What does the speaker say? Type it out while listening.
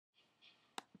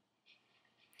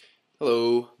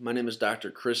Hello, my name is Dr.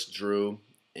 Chris Drew,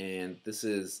 and this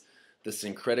is the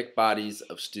Syncretic Bodies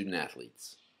of Student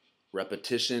Athletes,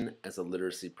 Repetition as a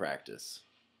Literacy Practice.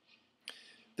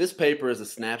 This paper is a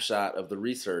snapshot of the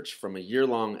research from a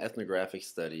year-long ethnographic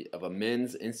study of a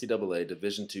men's NCAA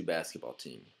Division II basketball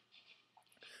team.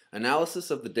 Analysis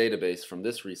of the database from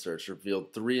this research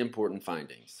revealed three important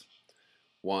findings.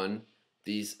 1.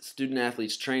 These student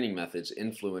athletes' training methods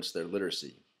influence their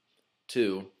literacy.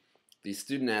 2. These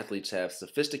student athletes have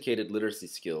sophisticated literacy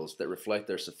skills that reflect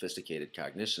their sophisticated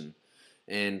cognition.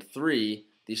 And 3,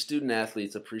 these student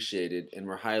athletes appreciated and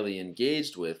were highly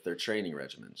engaged with their training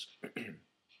regimens.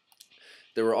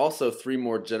 There were also 3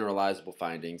 more generalizable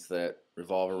findings that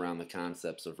revolve around the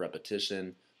concepts of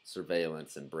repetition,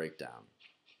 surveillance, and breakdown.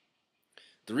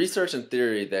 The research and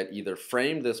theory that either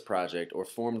framed this project or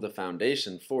formed the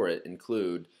foundation for it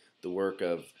include the work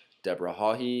of Deborah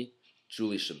Haughey,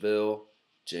 Julie Cheville,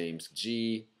 James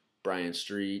G., Brian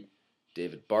Street,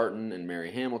 David Barton and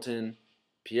Mary Hamilton,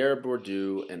 Pierre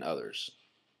Bourdieu, and others.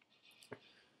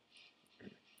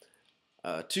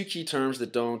 2 key terms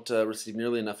that don't receive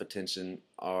nearly enough attention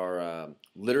are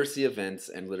literacy events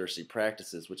and literacy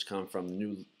practices, which come from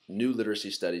new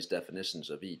literacy studies definitions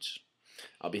of each.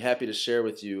 I'll be happy to share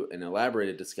with you an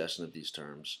elaborated discussion of these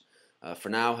terms. For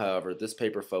now, however, this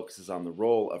paper focuses on the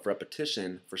role of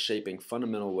repetition for shaping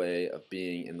fundamental way of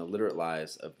being in the literate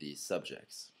lives of these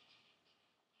subjects.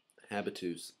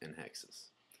 Habitus and hexis.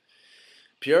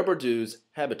 Pierre Bourdieu's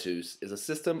habitus is a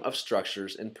system of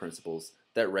structures and principles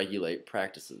that regulate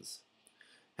practices.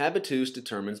 Habitus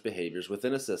determines behaviors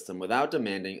within a system without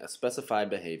demanding a specified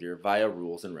behavior via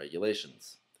rules and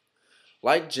regulations.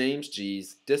 Like James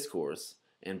G.'s discourse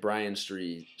and Brian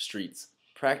Street's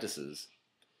practices,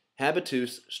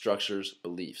 habitus structures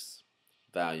beliefs,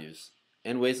 values,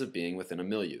 and ways of being within a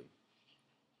milieu.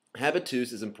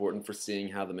 Habitus is important for seeing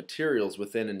how the materials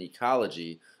within an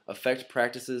ecology affect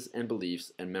practices and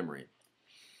beliefs and memory.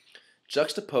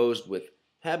 Juxtaposed with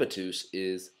habitus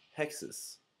is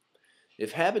hexis.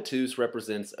 If habitus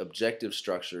represents objective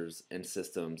structures and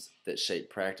systems that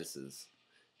shape practices,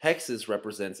 hexis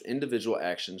represents individual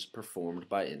actions performed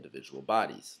by individual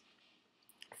bodies.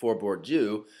 For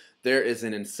Bourdieu, there is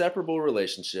an inseparable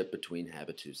relationship between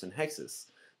habitus and hexis.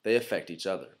 They affect each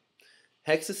other.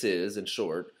 Hexis is, in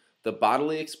short, the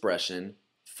bodily expression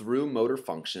through motor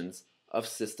functions of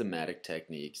systematic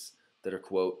techniques that are,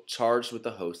 quote, charged with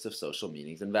a host of social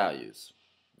meanings and values.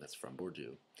 That's from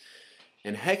Bourdieu.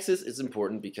 And hexis is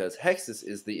important because hexis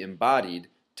is the embodied,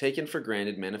 taken for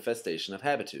granted manifestation of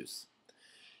habitus.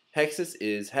 Hexis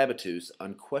is habitus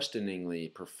unquestioningly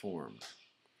performed.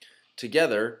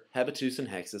 Together, habitus and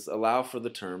hexis allow for the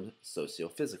term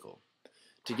socio-physical.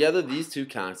 Together, these two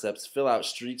concepts fill out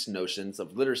Street's notions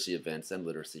of literacy events and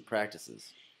literacy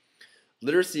practices.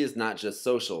 Literacy is not just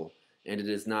social, and it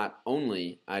is not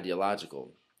only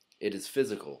ideological. It is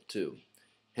physical, too.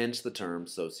 Hence the term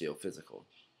socio-physical.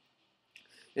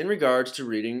 In regards to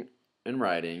reading and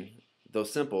writing, though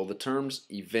simple, the terms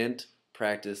event,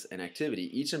 practice, and activity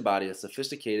each embody a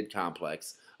sophisticated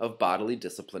complex of bodily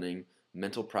disciplining,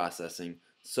 mental processing,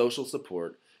 social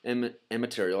support, and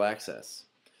material access.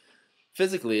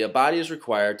 Physically, a body is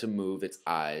required to move its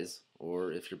eyes, or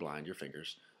if you're blind, your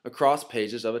fingers, across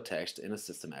pages of a text in a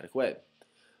systematic way.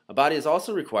 A body is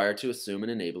also required to assume an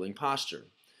enabling posture.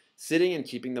 Sitting and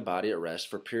keeping the body at rest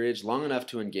for periods long enough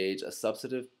to engage a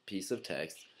substantive piece of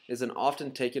text is an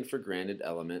often taken for granted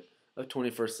element of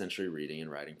 21st century reading and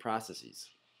writing processes.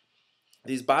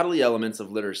 These bodily elements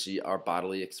of literacy are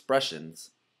bodily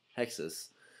expressions, hexis,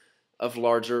 of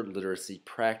larger literacy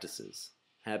practices,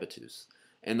 habitus,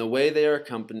 and the way they are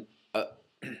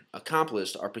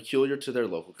accomplished are peculiar to their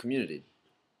local community.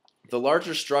 The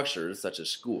larger structures, such as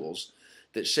schools,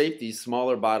 that shape these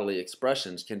smaller bodily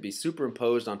expressions can be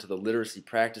superimposed onto the literacy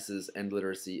practices and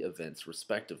literacy events,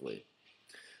 respectively.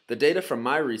 The data from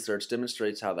my research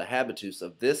demonstrates how the habitus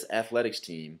of this athletics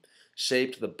team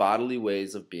shaped the bodily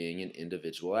ways of being in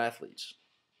individual athletes.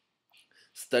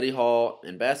 Study hall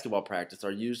and basketball practice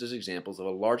are used as examples of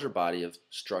a larger body of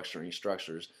structuring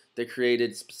structures that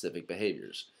created specific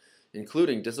behaviors,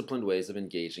 including disciplined ways of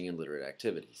engaging in literate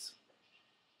activities.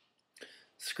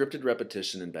 Scripted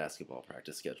repetition in basketball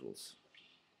practice schedules.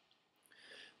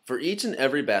 For each and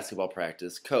every basketball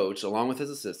practice, coach, along with his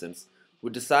assistants,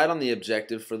 would decide on the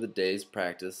objective for the day's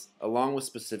practice, along with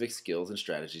specific skills and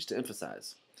strategies to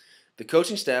emphasize. The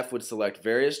coaching staff would select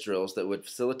various drills that would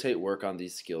facilitate work on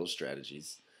these skills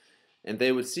strategies, and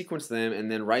they would sequence them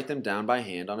and then write them down by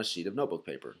hand on a sheet of notebook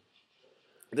paper.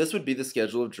 This would be the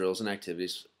schedule of drills and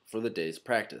activities for the day's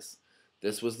practice.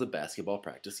 This was the basketball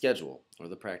practice schedule, or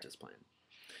the practice plan.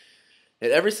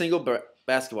 At every single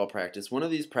basketball practice, one of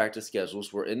these practice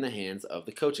schedules were in the hands of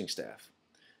the coaching staff.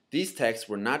 These texts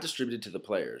were not distributed to the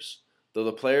players, though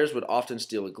the players would often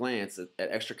steal a glance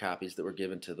at extra copies that were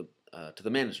given to the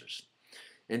managers.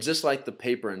 And just like the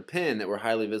paper and pen that were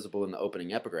highly visible in the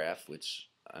opening epigraph, which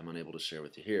I'm unable to share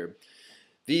with you here,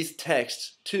 these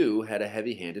texts too had a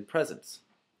heavy-handed presence.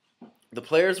 The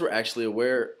players were actually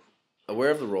aware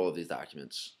of the role of these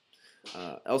documents.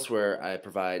 Elsewhere, I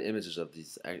provide images of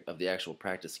the actual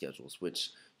practice schedules,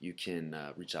 which you can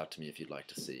reach out to me if you'd like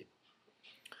to see.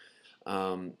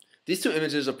 These two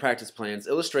images of practice plans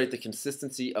illustrate the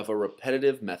consistency of a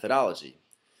repetitive methodology.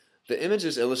 The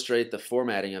images illustrate the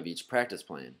formatting of each practice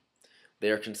plan. They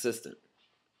are consistent.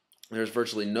 There is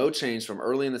virtually no change from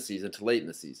early in the season to late in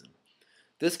the season.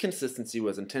 This consistency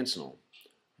was intentional.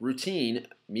 Routine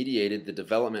mediated the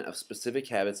development of specific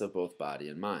habits of both body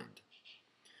and mind.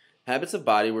 Habits of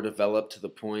body were developed to the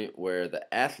point where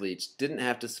the athletes didn't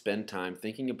have to spend time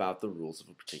thinking about the rules of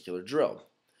a particular drill.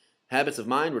 Habits of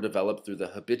mind were developed through the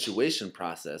habituation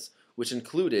process, which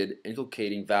included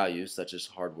inculcating values such as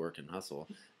hard work and hustle,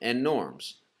 and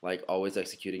norms, like always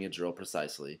executing a drill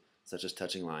precisely, such as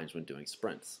touching lines when doing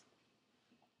sprints.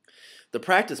 The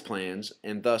practice plans,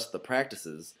 and thus the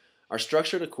practices, are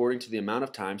structured according to the amount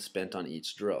of time spent on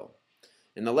each drill.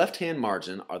 In the left-hand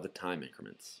margin are the time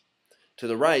increments. To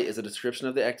the right is a description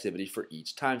of the activity for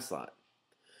each time slot.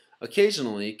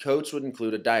 Occasionally, coach would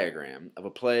include a diagram of a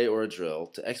play or a drill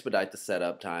to expedite the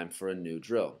setup time for a new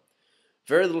drill.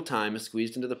 Very little time is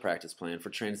squeezed into the practice plan for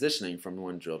transitioning from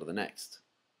one drill to the next.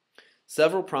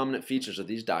 Several prominent features of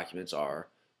these documents are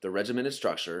the regimented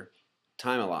structure,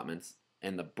 time allotments,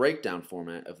 and the breakdown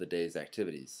format of the day's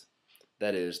activities.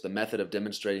 That is, the method of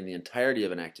demonstrating the entirety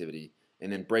of an activity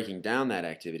and then breaking down that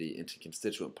activity into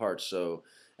constituent parts so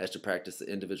as to practice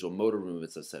the individual motor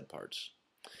movements of said parts.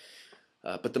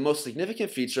 But the most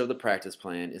significant feature of the practice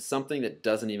plan is something that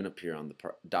doesn't even appear on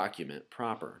the document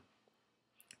proper.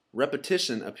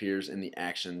 Repetition appears in the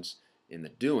actions, in the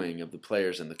doing of the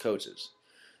players and the coaches.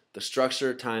 The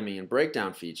structure, timing, and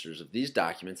breakdown features of these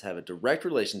documents have a direct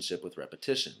relationship with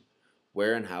repetition,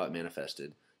 where and how it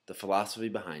manifested, the philosophy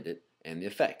behind it, and the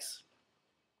effects.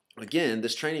 Again,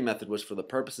 this training method was for the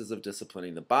purposes of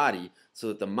disciplining the body so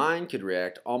that the mind could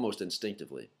react almost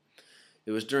instinctively.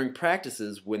 It was during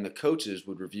practices when the coaches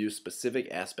would review specific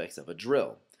aspects of a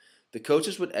drill. The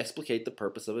coaches would explicate the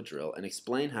purpose of a drill and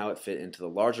explain how it fit into the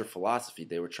larger philosophy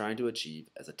they were trying to achieve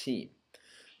as a team.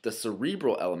 The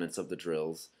cerebral elements of the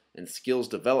drills and skills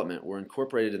development were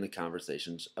incorporated in the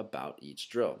conversations about each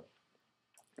drill.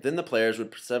 Then the players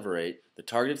would perseverate the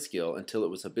targeted skill until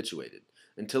it was habituated,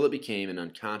 until it became an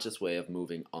unconscious way of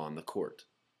moving on the court.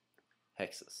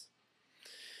 Hexis.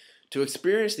 To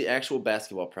experience the actual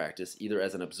basketball practice, either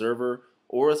as an observer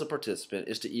or as a participant,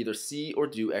 is to either see or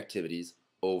do activities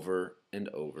over and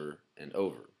over and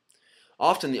over.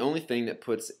 Often the only thing that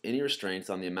puts any restraints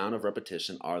on the amount of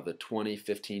repetition are the 20,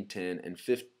 15, 10,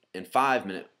 and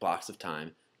 5-minute blocks of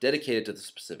time dedicated to the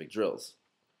specific drills.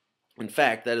 In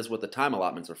fact, that is what the time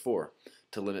allotments are for,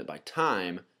 to limit by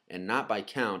time and not by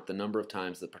count the number of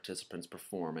times that participants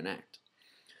perform an act.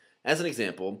 As an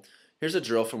example, here's a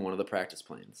drill from one of the practice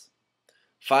plans.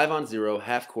 5-on-0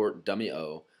 half-court dummy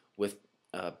O with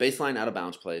baseline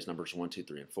out-of-bounds plays numbers 1, 2,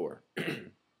 3, and 4.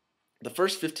 The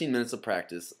first 15 minutes of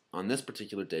practice on this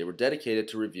particular day were dedicated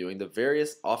to reviewing the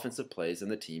various offensive plays in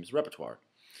the team's repertoire.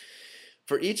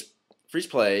 For each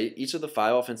play, each of the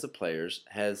 5 offensive players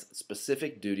has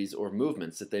specific duties or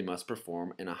movements that they must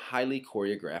perform in a highly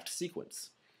choreographed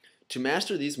sequence. To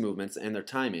master these movements and their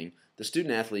timing, the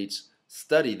student athletes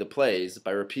study the plays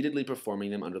by repeatedly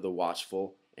performing them under the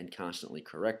watchful and constantly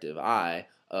corrective eye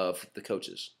of the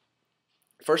coaches.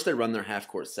 First, they run their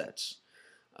half-court sets.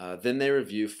 Then they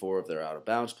review 4 of their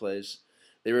out-of-bounds plays.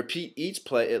 They repeat each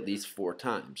play at least 4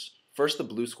 times. First, the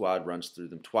blue squad runs through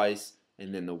them twice,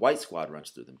 and then the white squad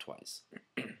runs through them twice.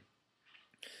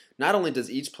 Not only does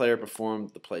each player perform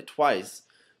the play twice,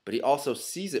 but he also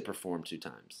sees it performed 2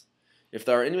 times. If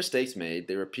there are any mistakes made,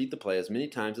 they repeat the play as many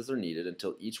times as are needed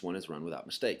until each one is run without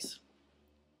mistakes.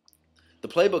 The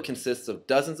playbook consists of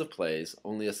dozens of plays,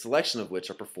 only a selection of which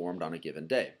are performed on a given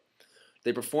day.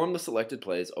 They perform the selected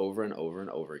plays over and over and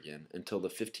over again until the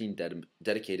 15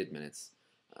 dedicated minutes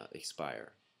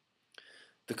expire.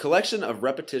 The collection of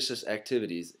repetitious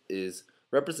activities is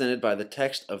represented by the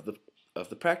text of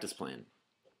the practice plan.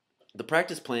 The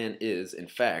practice plan is, in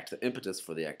fact, the impetus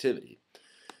for the activity.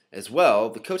 As well,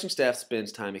 the coaching staff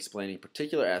spends time explaining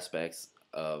particular aspects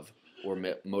of or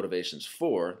motivations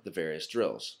for the various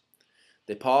drills.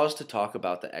 They pause to talk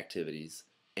about the activities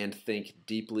and think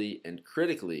deeply and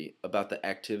critically about the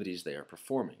activities they are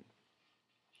performing.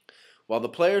 While the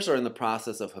players are in the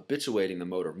process of habituating the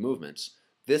motor movements,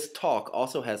 this talk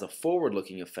also has a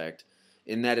forward-looking effect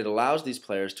in that it allows these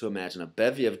players to imagine a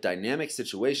bevy of dynamic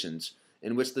situations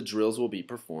in which the drills will be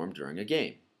performed during a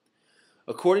game.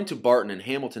 According to Barton and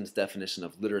Hamilton's definition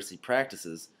of literacy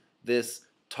practices, this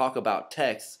talk about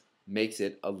text makes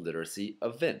it a literacy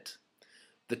event.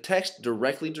 The text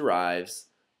directly derives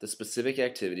the specific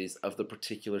activities of the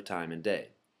particular time and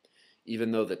day.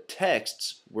 Even though the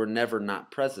texts were never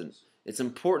not present, it's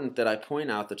important that I point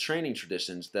out the training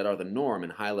traditions that are the norm in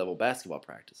high-level basketball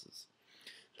practices.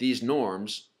 These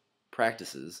norms,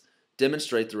 practices,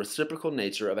 demonstrate the reciprocal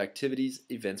nature of activities,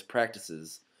 events,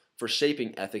 practices for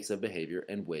shaping ethics of behavior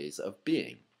and ways of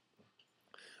being.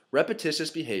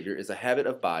 Repetitious behavior is a habit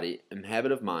of body and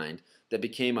habit of mind that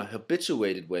became a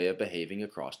habituated way of behaving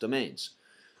across domains.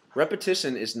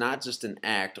 Repetition is not just an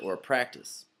act or a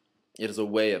practice. It is a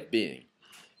way of being,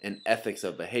 an ethics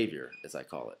of behavior, as I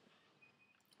call it.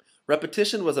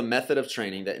 Repetition was a method of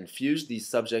training that infused these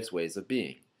subjects' ways of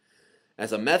being.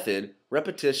 As a method,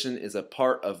 repetition is a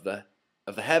part of the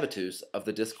habitus of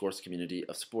the discourse community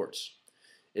of sports.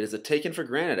 It is a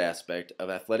taken-for-granted aspect of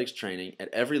athletics training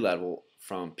at every level,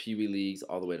 from Pee Wee leagues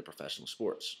all the way to professional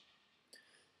sports.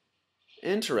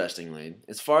 Interestingly,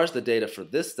 as far as the data for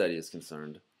this study is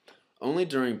concerned, only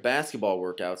during basketball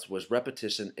workouts was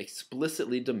repetition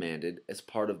explicitly demanded as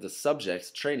part of the subject's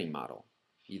training model,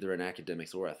 either in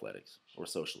academics or athletics, or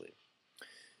socially.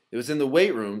 It was in the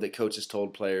weight room that coaches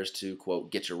told players to, quote,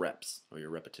 get your reps, or your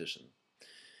repetition.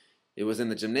 It was in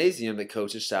the gymnasium that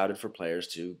coaches shouted for players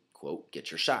to, quote,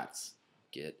 get your shots,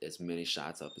 get as many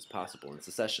shots up as possible in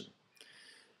succession.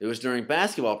 It was during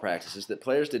basketball practices that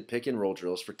players did pick and roll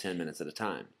drills for 10 minutes at a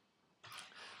time.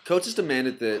 Coaches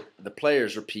demanded that the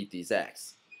players repeat these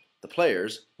acts. The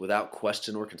players, without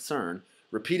question or concern,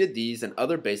 repeated these and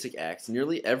other basic acts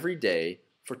nearly every day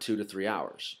for 2 to 3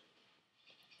 hours.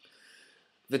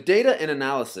 The data and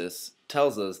analysis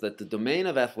tells us that the domain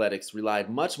of athletics relied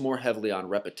much more heavily on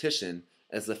repetition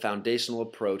as the foundational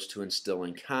approach to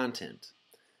instilling content.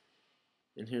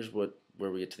 And here's where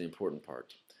we get to the important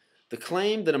part. The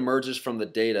claim that emerges from the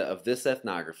data of this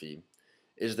ethnography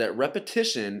is that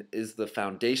repetition is the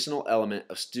foundational element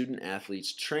of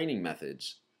student-athletes' training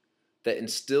methods that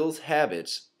instills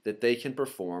habits that they can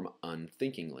perform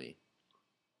unthinkingly.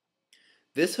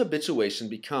 This habituation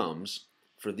becomes,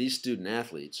 for these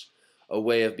student-athletes, a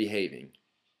way of behaving,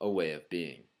 a way of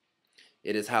being.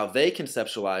 It is how they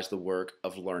conceptualize the work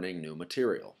of learning new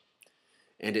material,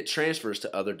 and it transfers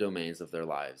to other domains of their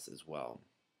lives as well.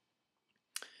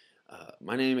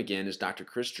 My name again is Dr.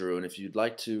 Chris Drew, and if you'd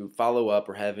like to follow up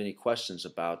or have any questions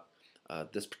about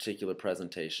this particular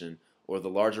presentation or the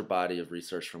larger body of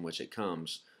research from which it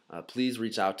comes, please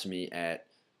reach out to me at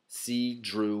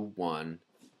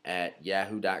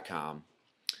cdrew1@yahoo.com.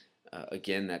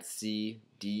 Again, that's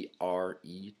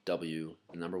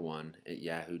CDREW1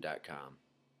 @yahoo.com.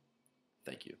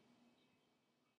 Thank you.